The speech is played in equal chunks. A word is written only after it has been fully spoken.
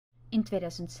In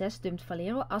 2006 dumpt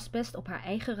Valero asbest op haar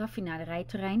eigen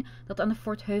raffinaderijterrein dat aan de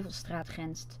Fort Heuvelstraat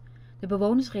grenst. De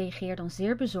bewoners reageerden dan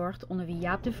zeer bezorgd, onder wie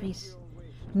Jaap de Vries.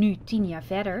 Nu, 10 jaar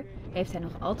verder, heeft hij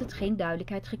nog altijd geen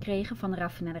duidelijkheid gekregen van de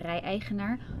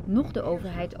raffinaderij-eigenaar, noch de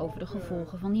overheid over de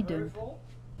gevolgen van die dump.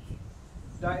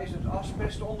 Daar is het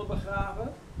asbest onder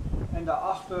begraven en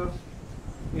daarachter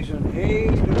is een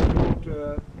hele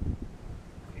grote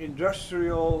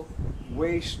industrial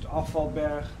waste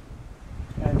afvalberg.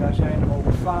 En daar zijn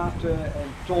ook vaten en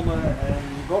tonnen en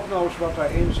god knows wat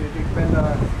daarin zit. Ik ben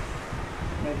daar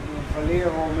met een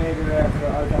Valero-medewerker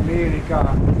uit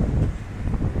Amerika,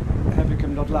 heb ik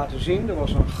hem dat laten zien. Er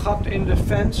was een gat in de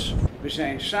fence. We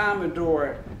zijn samen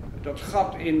door dat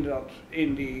gat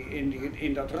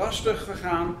in dat raster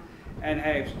gegaan en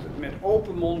hij heeft met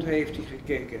open mond heeft hij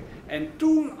gekeken. En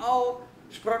toen al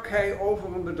sprak hij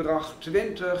over een bedrag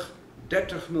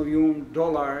 30 miljoen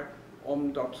dollar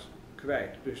om dat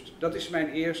kwijt. Dus dat is mijn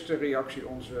eerste reactie,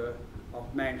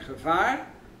 mijn gevaar,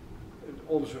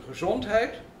 onze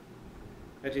gezondheid.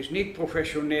 Het is niet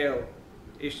professioneel,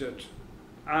 is het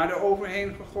aarde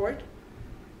overheen gegooid.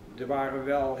 Er waren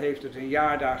wel, heeft het een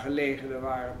jaar daar gelegen, er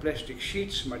waren plastic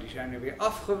sheets, maar die zijn er weer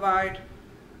afgewaaid.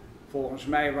 Volgens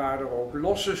mij waren er ook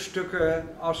losse stukken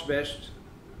asbest.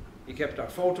 Ik heb daar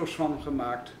foto's van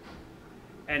gemaakt.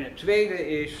 En het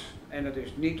tweede is, en dat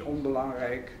is niet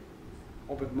onbelangrijk,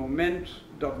 op het moment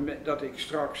dat ik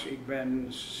straks, ik ben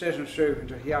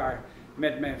 76 jaar,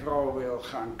 met mijn vrouw wil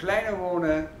gaan kleiner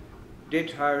wonen,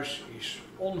 dit huis is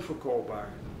onverkoopbaar.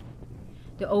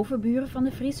 De overburen van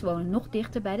de Vries wonen nog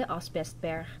dichter bij de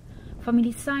Asbestberg.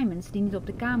 Familie Simons, die niet op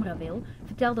de camera wil,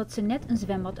 vertelt dat ze net een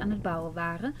zwembad aan het bouwen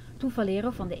waren toen Valero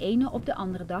van de ene op de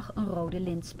andere dag een rode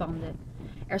lint spande.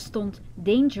 Er stond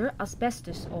Danger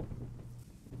Asbestus op.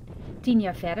 10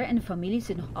 jaar verder en de familie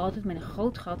zit nog altijd met een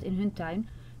groot gat in hun tuin.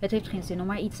 Het heeft geen zin om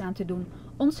er iets aan te doen.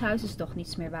 Ons huis is toch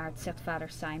niets meer waard, zegt vader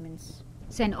Simons.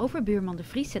 Zijn overbuurman de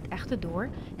Vries zet echter door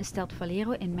en stelt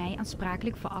Valero in mei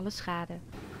aansprakelijk voor alle schade.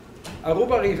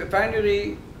 Aruba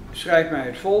Refinery schrijft mij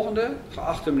het volgende.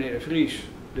 Geachte meneer de Vries,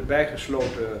 de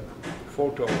bijgesloten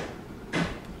foto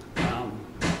aan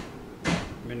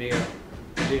meneer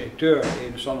de directeur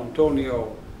in San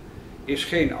Antonio is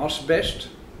geen asbest.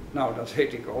 Nou, dat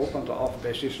weet ik ook, want de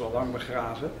asbest is al lang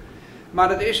begraven. Maar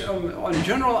dat is om een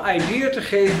general idea te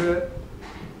geven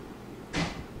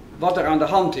wat er aan de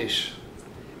hand is.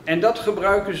 En dat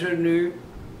gebruiken ze nu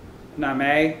naar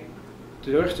mij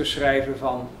terug te schrijven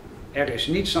van er is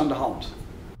niets aan de hand.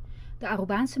 De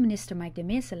Arubaanse minister Mike de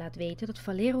Messe laat weten dat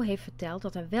Valero heeft verteld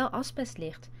dat er wel asbest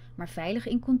ligt, maar veilig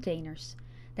in containers.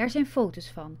 Daar zijn foto's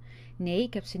van. Nee,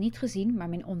 ik heb ze niet gezien, maar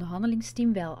mijn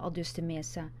onderhandelingsteam wel, aldus de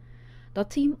Messe.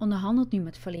 Dat team onderhandelt nu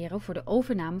met Valero voor de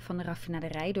overname van de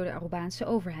raffinaderij door de Arubaanse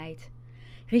overheid.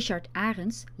 Richard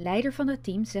Arends, leider van dat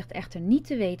team, zegt echter niet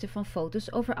te weten van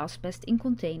foto's over asbest in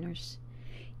containers.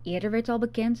 Eerder werd al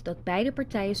bekend dat beide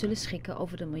partijen zullen schikken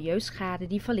over de milieuschade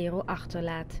die Valero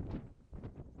achterlaat.